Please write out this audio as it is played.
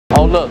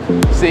Oh look,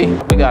 see,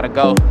 we gotta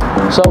go.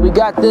 So we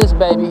got this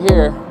baby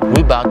here.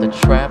 We about to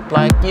trap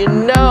like you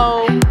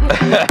know.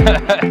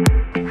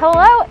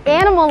 Hello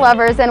animal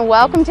lovers, and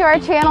welcome to our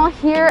channel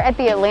here at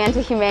the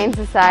Atlanta Humane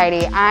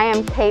Society. I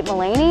am Kate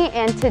Mullaney,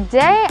 and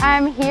today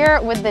I'm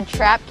here with the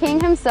Trap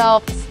King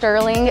himself,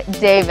 Sterling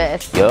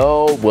Davis.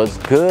 Yo, what's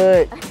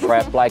good?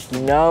 Trap like you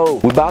know.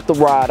 We about to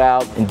ride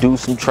out and do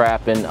some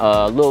trapping,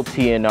 a little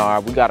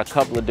TNR. We got a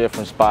couple of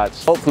different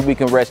spots. Hopefully we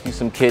can rescue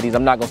some kitties.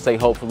 I'm not gonna say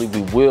hopefully,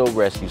 we will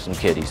rescue some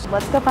kitties.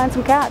 Let's go find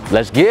some cats.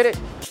 Let's get it.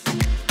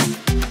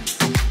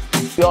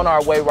 We're on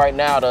our way right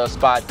now to a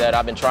spot that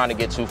I've been trying to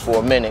get to for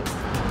a minute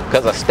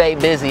because I stay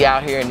busy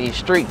out here in these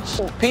streets.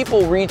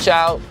 People reach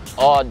out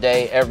all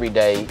day, every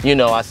day. You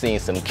know, I seen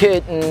some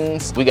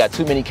kittens. We got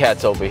too many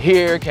cats over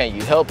here. Can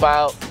you help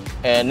out?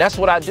 And that's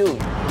what I do.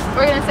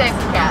 We're gonna save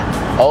some cats.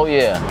 Oh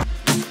yeah.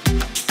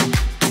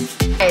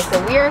 Okay,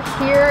 so we are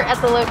here at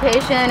the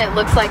location. It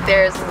looks like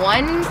there's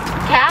one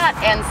cat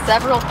and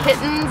several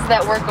kittens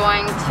that we're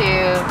going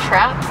to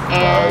trap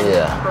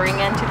and bring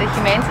into the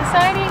Humane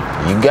Society.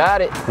 You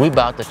got it. We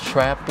about to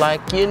trap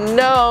like you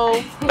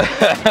know.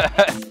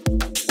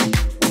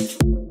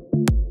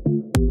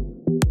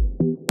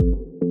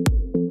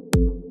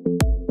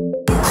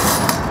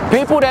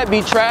 People that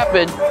be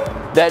trapping,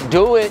 that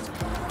do it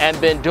and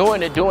been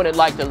doing it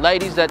like the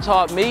ladies that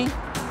taught me,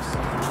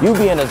 you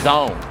be in a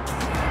zone.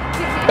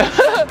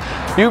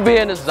 You be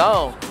in the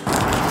zone.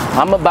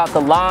 I'm about to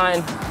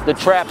line the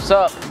traps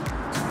up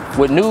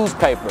with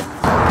newspaper.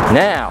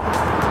 Now,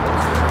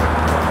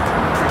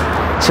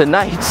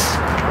 tonight's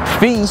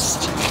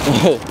feast,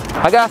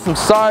 I got some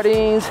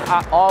sardines.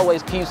 I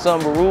always keep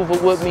some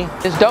Baruva with me.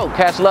 It's dope,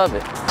 cats love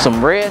it.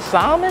 Some red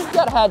salmon, you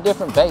gotta have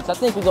different baits. I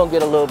think we're gonna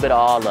get a little bit of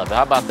all of it.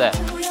 How about that?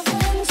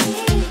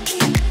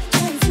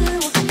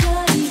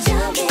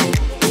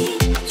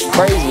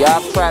 Crazy,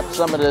 I've trapped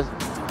some of the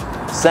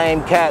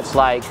same cats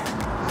like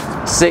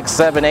 6,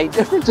 7, 8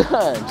 different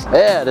times.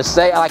 Yeah, to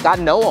say, like, I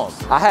know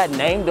them. I had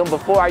named them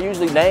before. I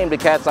usually name the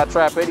cats I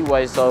trap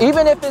anyway, so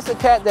even if it's a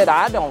cat that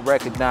I don't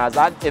recognize,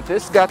 if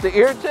it's got the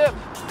ear tip,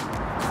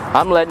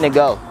 I'm letting it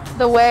go.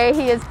 The way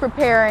he is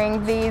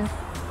preparing these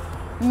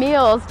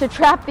meals to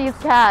trap these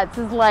cats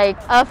is like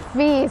a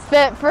feast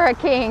fit for a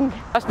king.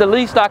 That's the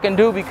least I can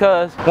do,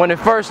 because when it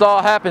first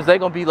all happens, they're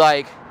gonna be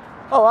like,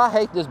 oh, I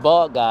hate this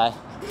bald guy.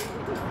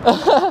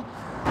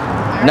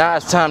 Now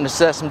it's time to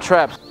set some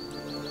traps.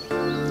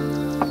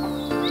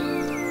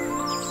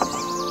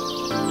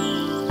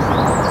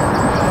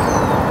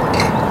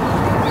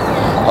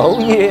 Oh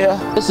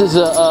yeah, this is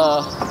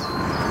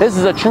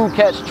a true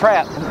catch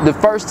trap. The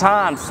first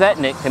time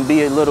setting it can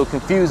be a little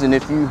confusing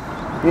if you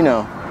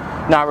know,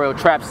 not real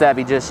trap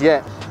savvy just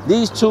yet.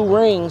 These two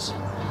rings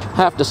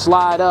have to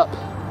slide up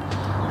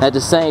at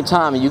the same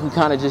time, and you can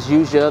kind of just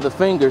use your other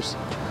fingers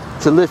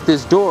to lift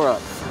this door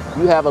up.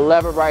 You have a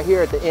lever right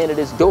here at the end of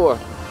this door.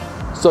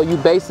 So you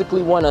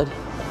basically want to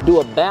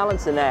do a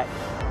balancing act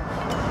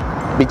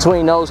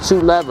between those two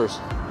levers.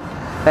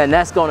 And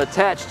that's going to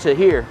attach to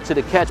here, to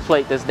the catch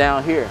plate that's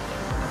down here.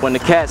 When the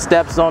cat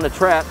steps on the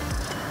trap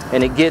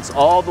and it gets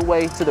all the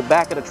way to the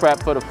back of the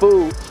trap for the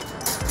food,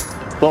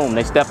 boom,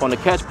 they step on the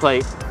catch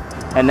plate,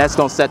 and that's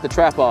going to set the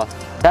trap off.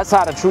 That's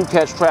how the true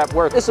catch trap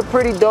works. It's a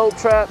pretty dope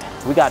trap.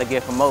 We got to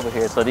get from over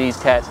here. So these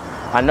cats,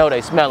 I know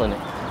they smelling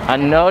it. I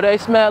know they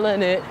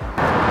smelling it.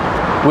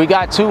 We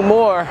got two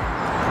more.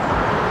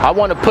 I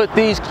want to put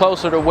these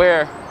closer to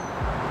where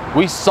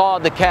we saw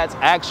the cats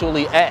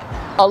actually at.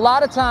 A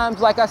lot of times,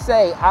 like I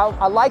say,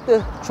 I like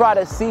to try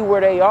to see where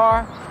they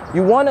are.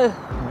 You want to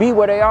be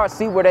where they are,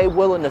 see where they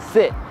willing to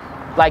sit.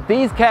 Like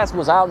these cats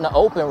was out in the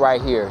open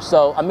right here.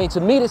 So, I mean, to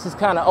me, this is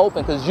kind of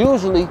open, because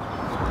usually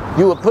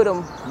you would put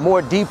them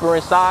more deeper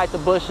inside the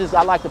bushes.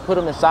 I like to put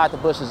them inside the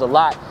bushes a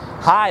lot.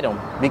 Hide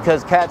them,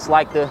 because cats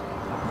like to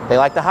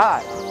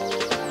hide.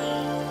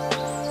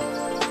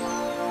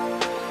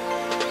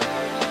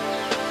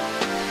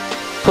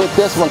 Put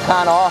this one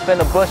kind of off in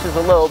the bushes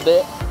a little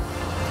bit.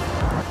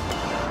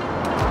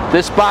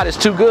 This spot is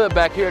too good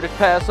back here to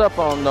pass up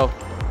on though.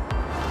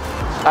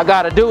 I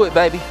gotta do it,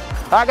 baby.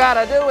 I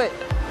gotta do it.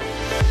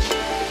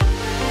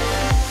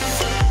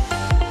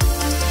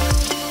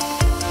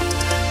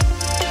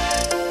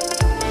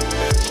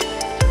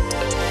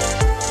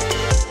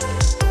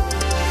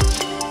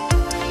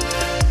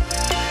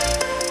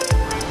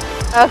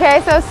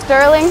 Okay, so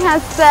Sterling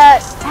has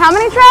set how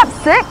many traps?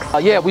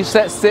 6? Yeah, we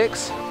set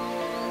 6.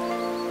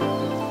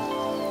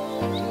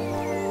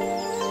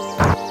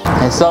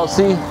 And so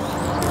see,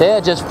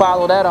 they'll just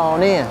follow that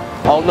on in.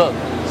 Oh look,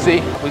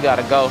 see, we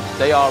gotta go.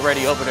 They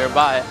already over there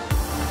by it.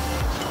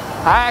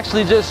 I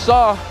actually just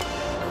saw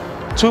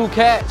 2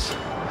 cats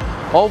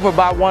over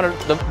by one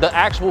of the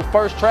actual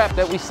first trap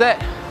that we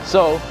set.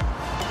 So,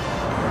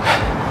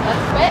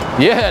 that's quick.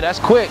 Yeah, that's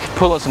quick.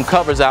 Pulling some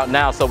covers out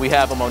now so we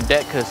have them on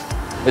deck, because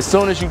as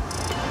soon as you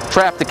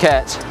trap the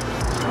cats,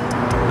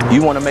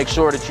 you wanna make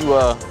sure that you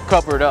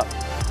cover it up.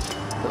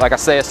 Like I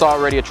say, it's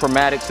already a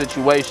traumatic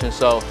situation,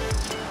 so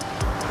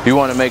you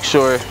want to make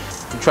sure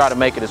you try to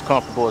make it as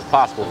comfortable as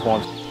possible for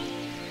them.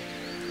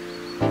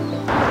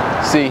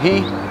 See,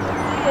 he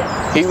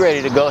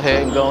ready to go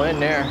ahead and go in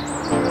there.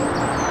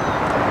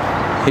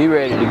 He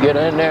ready to get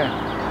in there.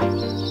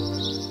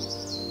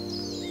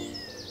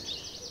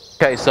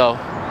 Okay, so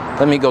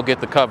let me go get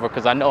the cover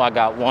because I know I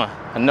got one.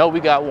 I know we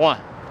got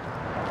one.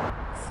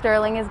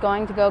 Sterling is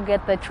going to go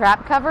get the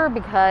trap cover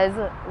because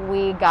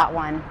we got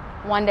one.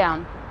 One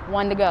down,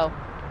 one to go.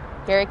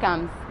 Here he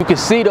comes. You can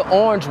see the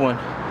orange one.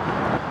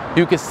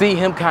 You can see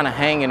him kind of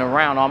hanging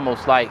around,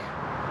 almost like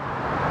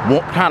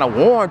kind of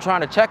worn, trying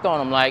to check on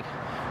him. Like,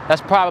 that's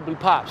probably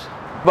Pops.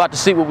 About to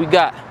see what we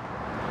got.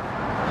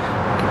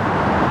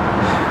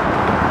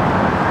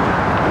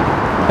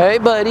 Hey,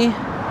 buddy.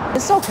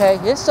 It's okay,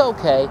 it's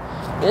okay.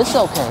 It's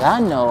okay, I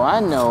know.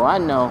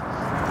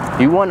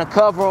 You want to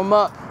cover them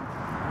up.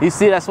 You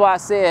see, that's why I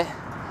said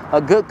a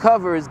good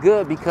cover is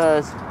good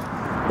because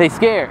they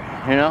scared,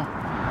 you know?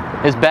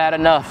 It's bad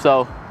enough,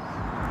 so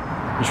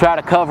you try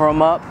to cover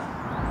them up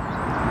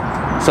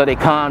so they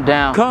calm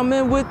down.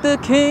 Coming with the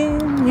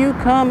king, you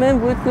coming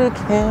with the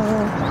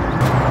king.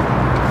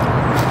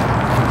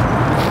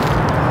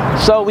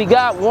 So we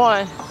got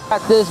one.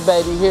 Got this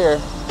baby here.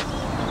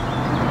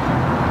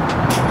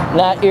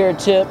 Not ear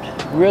tipped,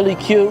 really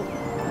cute.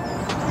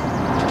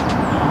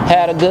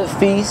 Had a good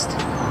feast.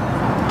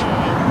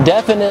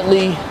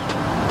 Definitely,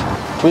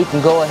 we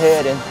can go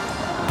ahead and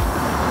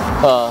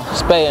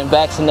spay and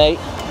vaccinate,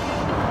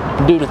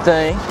 do the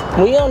thing.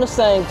 We on the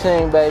same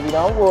team, baby,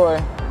 don't worry.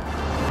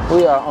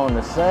 We are on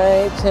the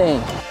same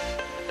team.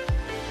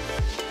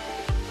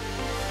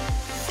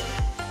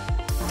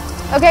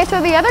 Okay,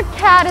 so the other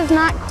cat is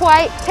not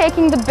quite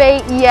taking the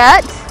bait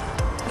yet.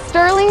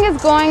 Sterling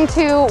is going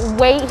to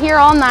wait here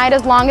all night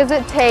as long as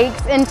it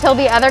takes until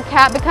the other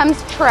cat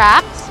becomes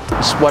trapped.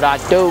 That's what I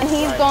do. And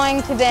he's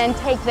going to then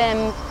take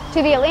them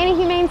to the Atlanta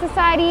Humane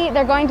Society.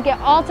 They're going to get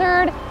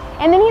altered,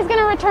 and then he's going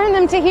to return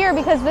them to here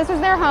because this is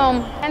their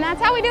home. And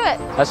that's how we do it.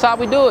 That's how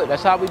we do it.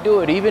 That's how we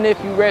do it. Even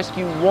if you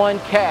rescue one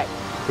cat,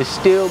 it's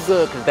still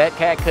good because that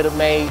cat could have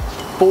made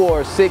 4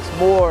 or 6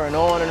 more and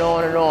on and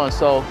on and on.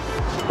 So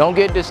don't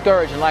get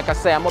discouraged. And like I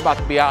say, I'm about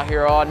to be out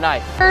here all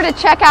night. Sure to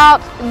check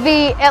out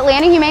the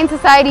Atlanta Humane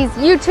Society's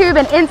YouTube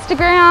and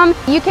Instagram.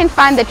 You can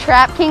find the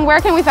TrapKing.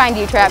 Where can we find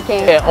you,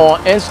 TrapKing? On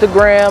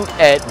Instagram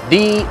at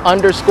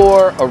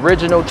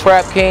 _original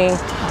TrapKing.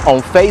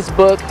 On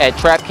Facebook at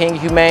TrapKing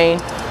Humane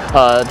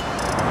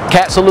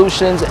Cat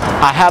Solutions.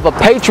 I have a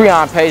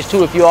Patreon page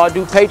too. If you all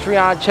do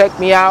Patreon, check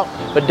me out.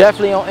 But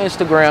definitely on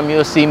Instagram,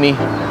 you'll see me.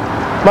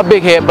 My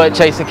big head butt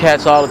chasing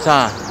cats all the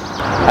time.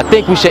 I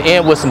think we should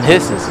end with some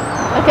hisses.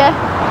 Okay.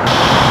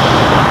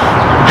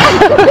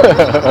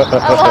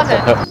 I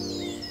love it.